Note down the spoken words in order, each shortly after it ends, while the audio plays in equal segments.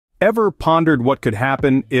Ever pondered what could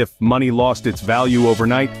happen if money lost its value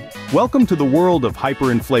overnight? Welcome to the world of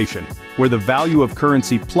hyperinflation, where the value of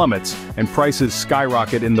currency plummets and prices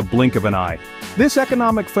skyrocket in the blink of an eye. This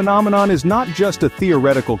economic phenomenon is not just a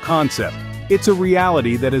theoretical concept, it's a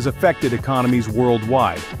reality that has affected economies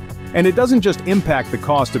worldwide. And it doesn't just impact the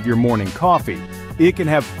cost of your morning coffee, it can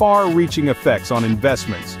have far-reaching effects on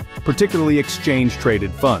investments, particularly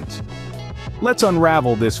exchange-traded funds. Let's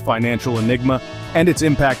unravel this financial enigma and its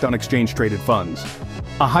impact on exchange-traded funds.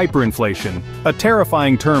 A hyperinflation, a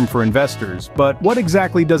terrifying term for investors, but what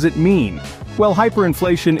exactly does it mean? Well,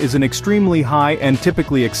 hyperinflation is an extremely high and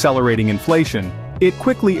typically accelerating inflation. It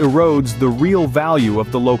quickly erodes the real value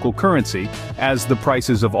of the local currency as the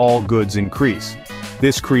prices of all goods increase.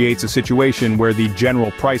 This creates a situation where the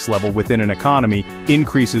general price level within an economy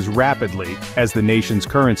increases rapidly as the nation's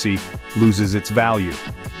currency loses its value.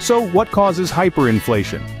 So what causes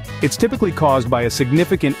hyperinflation? It's typically caused by a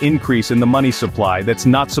significant increase in the money supply that's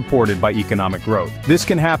not supported by economic growth. This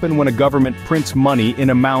can happen when a government prints money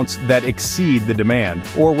in amounts that exceed the demand,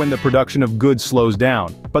 or when the production of goods slows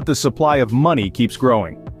down, but the supply of money keeps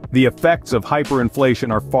growing. The effects of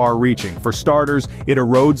hyperinflation are far-reaching. For starters, it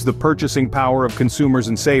erodes the purchasing power of consumers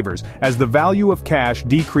and savers, as the value of cash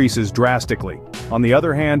decreases drastically. On the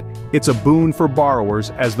other hand, it's a boon for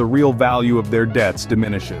borrowers as the real value of their debts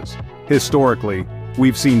diminishes. Historically,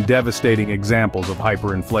 we've seen devastating examples of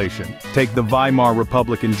hyperinflation. Take the Weimar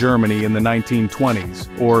Republic in Germany in the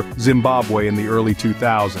 1920s, or Zimbabwe in the early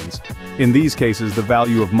 2000s. In these cases, the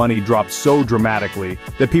value of money dropped so dramatically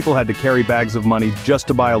that people had to carry bags of money just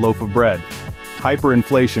to buy a loaf of bread.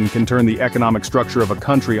 Hyperinflation can turn the economic structure of a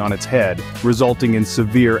country on its head, resulting in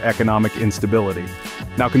severe economic instability.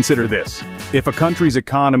 Now consider this. If a country's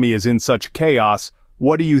economy is in such chaos,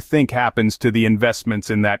 what do you think happens to the investments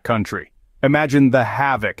in that country? Imagine the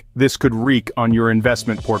havoc this could wreak on your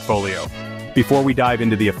investment portfolio. Before we dive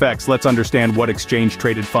into the effects, let's understand what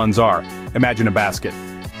exchange-traded funds are. Imagine a basket.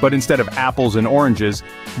 But instead of apples and oranges,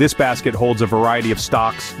 this basket holds a variety of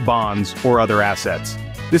stocks, bonds, or other assets.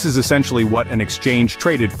 This is essentially what an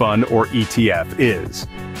exchange-traded fund, or ETF, is.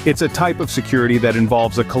 It's a type of security that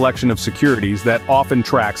involves a collection of securities that often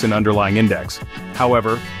tracks an underlying index.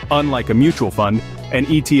 However, unlike a mutual fund, an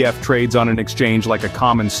ETF trades on an exchange like a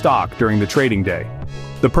common stock during the trading day.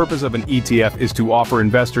 The purpose of an ETF is to offer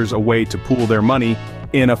investors a way to pool their money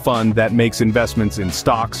in a fund that makes investments in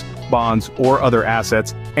stocks, bonds, or other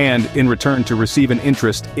assets, and in return to receive an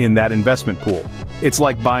interest in that investment pool. It's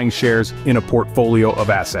like buying shares in a portfolio of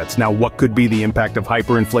assets. Now, what could be the impact of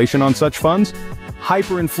hyperinflation on such funds?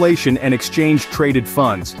 Hyperinflation and exchange-traded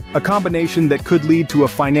funds, a combination that could lead to a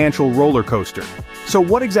financial roller coaster. So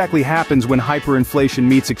what exactly happens when hyperinflation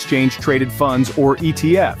meets exchange-traded funds, or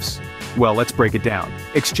ETFs? Well, let's break it down.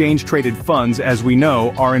 Exchange-traded funds, as we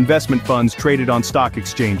know, are investment funds traded on stock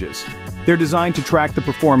exchanges. They're designed to track the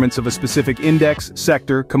performance of a specific index,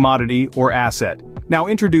 sector, commodity, or asset. Now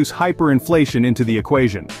introduce hyperinflation into the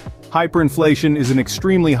equation. Hyperinflation is an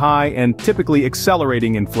extremely high and typically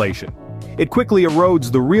accelerating inflation. It quickly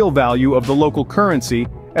erodes the real value of the local currency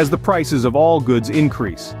as the prices of all goods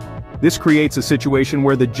increase. This creates a situation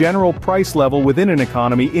where the general price level within an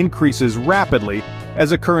economy increases rapidly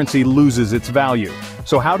as a currency loses its value.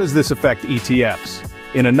 So how does this affect ETFs?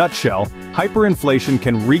 In a nutshell, hyperinflation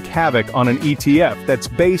can wreak havoc on an ETF that's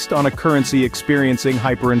based on a currency experiencing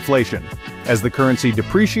hyperinflation. As the currency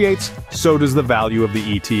depreciates, so does the value of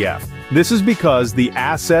the ETF. This is because the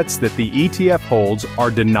assets that the ETF holds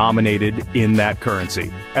are denominated in that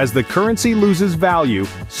currency. As the currency loses value,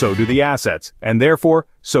 so do the assets, and therefore,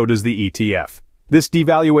 so does the ETF. This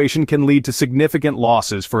devaluation can lead to significant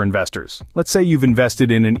losses for investors. Let's say you've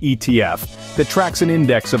invested in an ETF that tracks an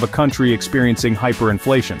index of a country experiencing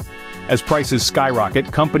hyperinflation. As prices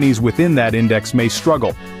skyrocket, companies within that index may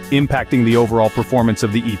struggle, impacting the overall performance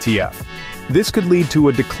of the ETF. This could lead to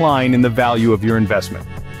a decline in the value of your investment.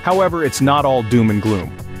 However, it's not all doom and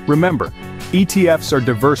gloom. Remember, ETFs are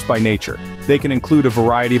diverse by nature. They can include a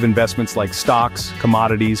variety of investments like stocks,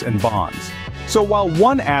 commodities, and bonds. So while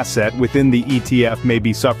one asset within the ETF may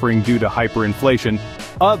be suffering due to hyperinflation,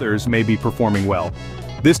 others may be performing well.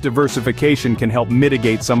 This diversification can help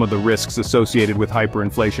mitigate some of the risks associated with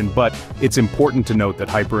hyperinflation, but it's important to note that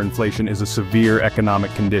hyperinflation is a severe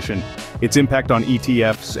economic condition. Its impact on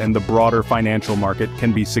ETFs and the broader financial market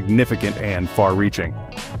can be significant and far-reaching.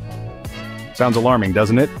 Sounds alarming,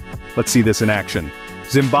 doesn't it? Let's see this in action.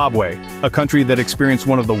 Zimbabwe, a country that experienced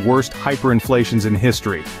one of the worst hyperinflations in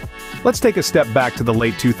history. Let's take a step back to the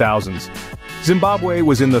late 2000s. Zimbabwe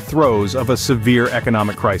was in the throes of a severe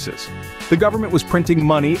economic crisis. The government was printing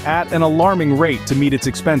money at an alarming rate to meet its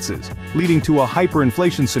expenses, leading to a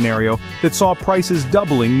hyperinflation scenario that saw prices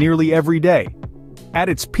doubling nearly every day. At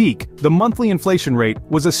its peak, the monthly inflation rate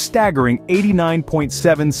was a staggering 89.7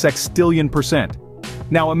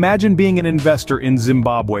 sextillion%. Now imagine being an investor in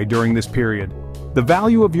Zimbabwe during this period. The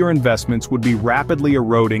value of your investments would be rapidly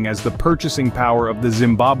eroding as the purchasing power of the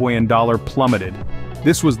Zimbabwean dollar plummeted.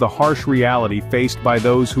 This was the harsh reality faced by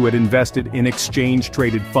those who had invested in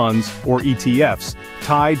exchange-traded funds, or ETFs,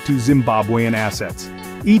 tied to Zimbabwean assets.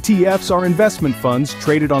 ETFs are investment funds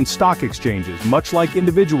traded on stock exchanges, much like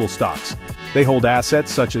individual stocks. They hold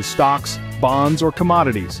assets such as stocks, bonds, or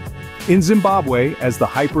commodities. In Zimbabwe, as the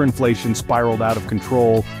hyperinflation spiraled out of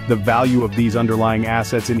control, the value of these underlying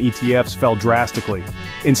assets in ETFs fell drastically.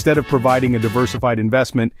 Instead of providing a diversified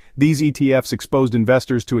investment, these ETFs exposed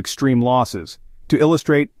investors to extreme losses. To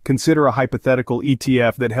illustrate, consider a hypothetical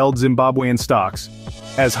ETF that held Zimbabwean stocks.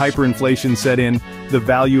 As hyperinflation set in, the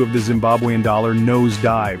value of the Zimbabwean dollar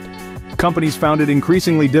nosedived. Companies found it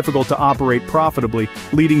increasingly difficult to operate profitably,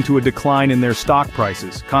 leading to a decline in their stock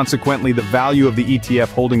prices. Consequently, the value of the ETF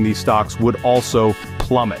holding these stocks would also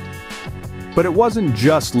plummet. But it wasn't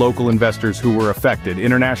just local investors who were affected.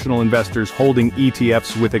 International investors holding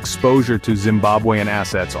ETFs with exposure to Zimbabwean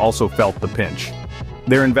assets also felt the pinch.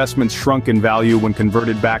 Their investments shrunk in value when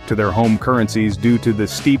converted back to their home currencies due to the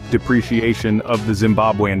steep depreciation of the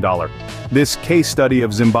Zimbabwean dollar. This case study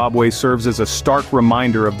of Zimbabwe serves as a stark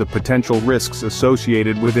reminder of the potential risks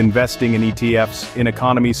associated with investing in ETFs in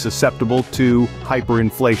economies susceptible to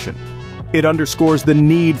hyperinflation. It underscores the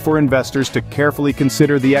need for investors to carefully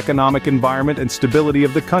consider the economic environment and stability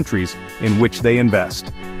of the countries in which they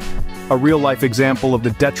invest. A real-life example of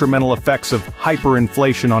the detrimental effects of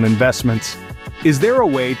hyperinflation on investments. Is there a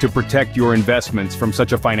way to protect your investments from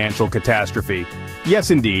such a financial catastrophe? Yes,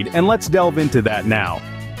 indeed, and let's delve into that now.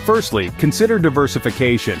 Firstly, consider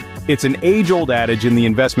diversification. It's an age-old adage in the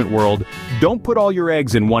investment world: don't put all your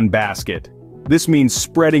eggs in one basket. This means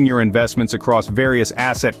spreading your investments across various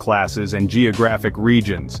asset classes and geographic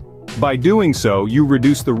regions. By doing so, you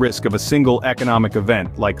reduce the risk of a single economic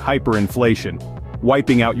event like hyperinflation,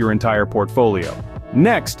 wiping out your entire portfolio.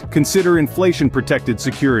 Next, consider inflation-protected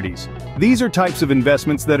securities. These are types of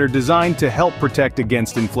investments that are designed to help protect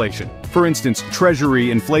against inflation. For instance, Treasury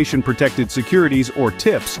inflation-protected securities, or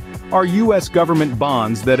TIPS, are U.S. government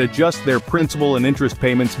bonds that adjust their principal and interest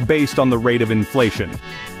payments based on the rate of inflation.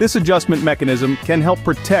 This adjustment mechanism can help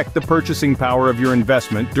protect the purchasing power of your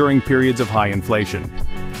investment during periods of high inflation.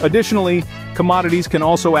 Additionally, commodities can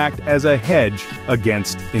also act as a hedge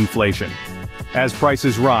against inflation. As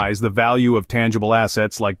prices rise, the value of tangible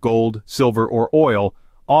assets like gold, silver, or oil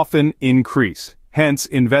often increase. Hence,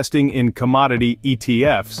 investing in commodity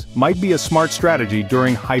ETFs might be a smart strategy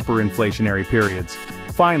during hyperinflationary periods.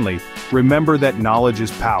 Finally, remember that knowledge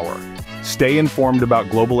is power. Stay informed about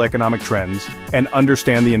global economic trends and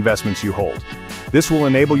understand the investments you hold. This will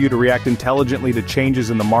enable you to react intelligently to changes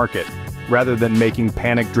in the market, rather than making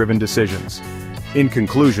panic-driven decisions. In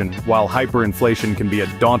conclusion, while hyperinflation can be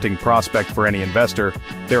a daunting prospect for any investor,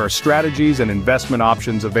 there are strategies and investment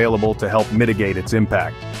options available to help mitigate its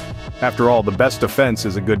impact. After all, the best defense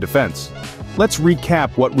is a good defense. Let's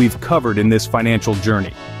recap what we've covered in this financial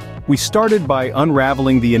journey. We started by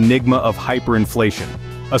unraveling the enigma of hyperinflation,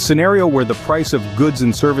 a scenario where the price of goods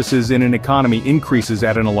and services in an economy increases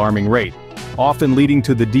at an alarming rate, often leading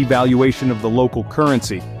to the devaluation of the local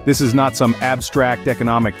currency. This is not some abstract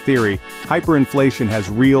economic theory. Hyperinflation has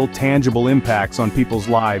real, tangible impacts on people's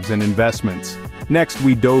lives and investments. Next,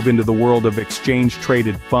 we dove into the world of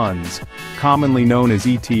exchange-traded funds, commonly known as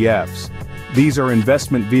ETFs. These are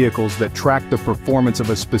investment vehicles that track the performance of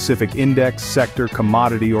a specific index, sector,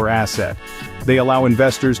 commodity, or asset. They allow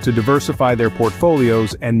investors to diversify their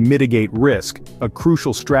portfolios and mitigate risk, a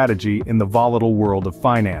crucial strategy in the volatile world of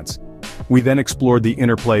finance. We then explored the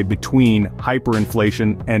interplay between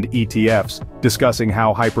hyperinflation and ETFs, discussing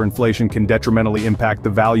how hyperinflation can detrimentally impact the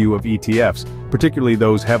value of ETFs, particularly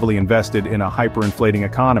those heavily invested in a hyperinflating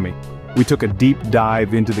economy. We took a deep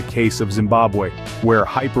dive into the case of Zimbabwe, where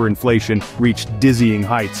hyperinflation reached dizzying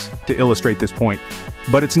heights, to illustrate this point.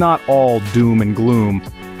 But it's not all doom and gloom.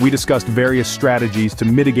 We discussed various strategies to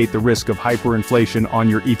mitigate the risk of hyperinflation on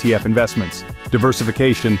your ETF investments.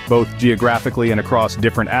 Diversification, both geographically and across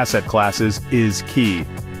different asset classes, is key.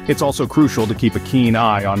 It's also crucial to keep a keen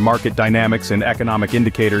eye on market dynamics and economic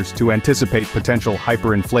indicators to anticipate potential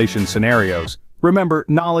hyperinflation scenarios. Remember,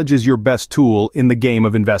 knowledge is your best tool in the game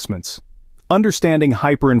of investments. Understanding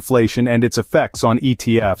hyperinflation and its effects on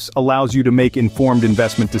ETFs allows you to make informed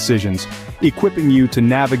investment decisions, equipping you to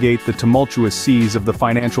navigate the tumultuous seas of the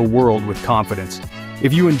financial world with confidence.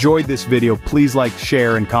 If you enjoyed this video, please like,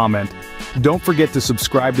 share, and comment. Don't forget to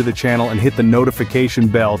subscribe to the channel and hit the notification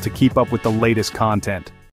bell to keep up with the latest content.